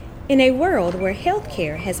In a world where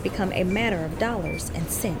healthcare has become a matter of dollars and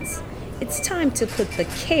cents, it's time to put the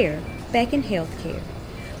care back in healthcare.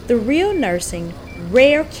 The Real Nursing,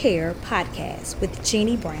 Rare Care podcast with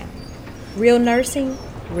Jeanie Brown. Real Nursing,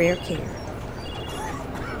 Rare Care.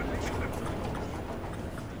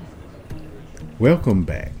 Welcome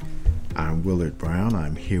back. I'm Willard Brown.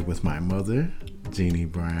 I'm here with my mother, Jeanie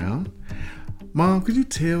Brown. Mom, could you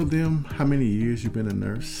tell them how many years you've been a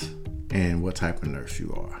nurse and what type of nurse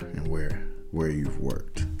you are and where you've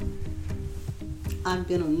worked? I've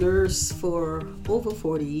been a nurse for over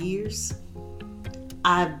 40 years.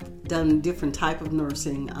 I've done different type of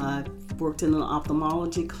nursing. I've worked in an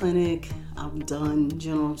ophthalmology clinic. I've done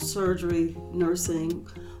general surgery nursing,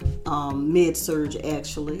 med-surg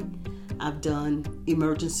actually. I've done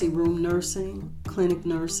emergency room nursing, clinic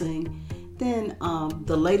nursing. Then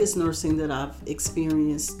the latest nursing that I've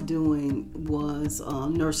experienced doing was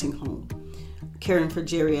nursing home, caring for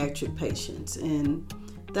geriatric patients. And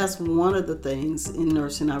that's one of the things in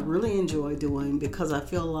nursing I really enjoy doing, because I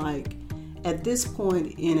feel like at this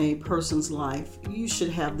point in a person's life, you should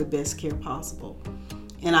have the best care possible.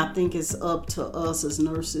 And I think it's up to us as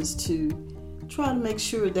nurses to try to make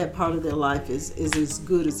sure that part of their life is as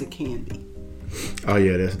good as it can be. Oh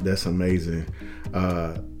yeah, that's amazing.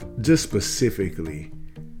 Just specifically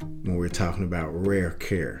when we're talking about rare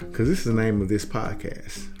care, because this is the name of this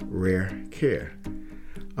podcast, Rare Care.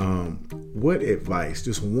 What advice,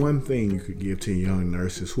 just one thing you could give to young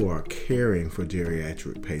nurses who are caring for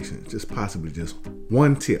geriatric patients, just possibly just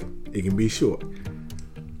one tip? It can be short.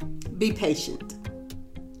 Be patient.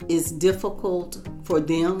 It's difficult for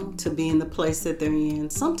them to be in the place that they're in.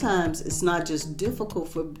 Sometimes it's not just difficult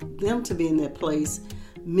for them to be in that place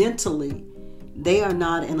mentally. They are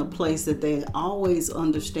not in a place that they always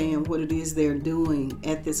understand what it is they're doing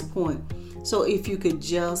at this point. So if you could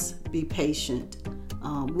just be patient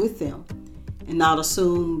with them and not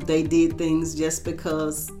assume they did things just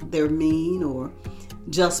because they're mean or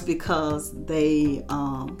just because they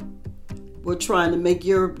were trying to make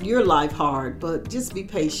your life hard, but just be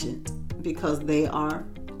patient, because they are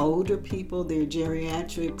older people, they're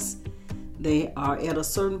geriatrics. They are at a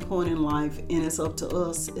certain point in life, and it's up to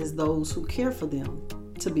us as those who care for them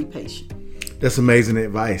to be patient. That's amazing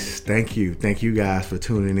advice. Thank you. Thank you guys for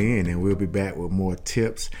tuning in, and we'll be back with more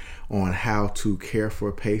tips on how to care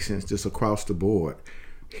for patients just across the board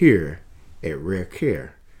here at Rare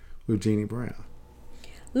Care with Jeanie Brown.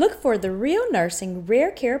 Look for the Real Nursing Rare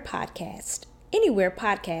Care podcast anywhere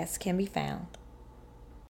podcasts can be found.